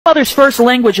mother's first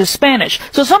language is Spanish,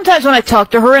 so sometimes when I talk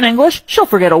to her in English, she'll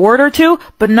forget a word or two,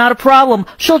 but not a problem.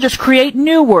 She'll just create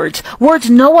new words, words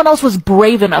no one else was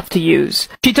brave enough to use.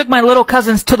 She took my little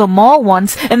cousins to the mall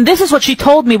once, and this is what she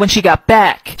told me when she got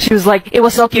back. She was like, it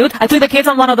was so cute. I took the kids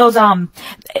on one of those, a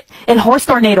horse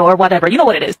tornado or whatever. You know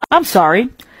what it is. I'm sorry.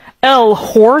 El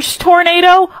horse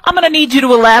tornado? I'm gonna need you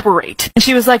to elaborate. And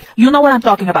she was like, you know what I'm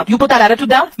talking about. You put that attitude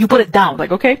down, you put it down.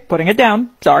 Like, okay, putting it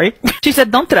down. Sorry. She said,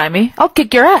 don't try me. I'll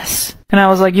kick your ass. And I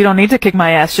was like, you don't need to kick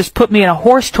my ass. Just put me in a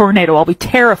horse tornado. I'll be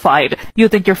terrified. You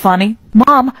think you're funny?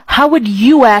 Mom, how would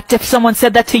you act if someone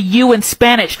said that to you in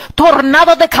Spanish?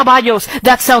 Tornado de caballos.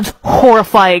 That sounds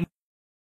horrifying.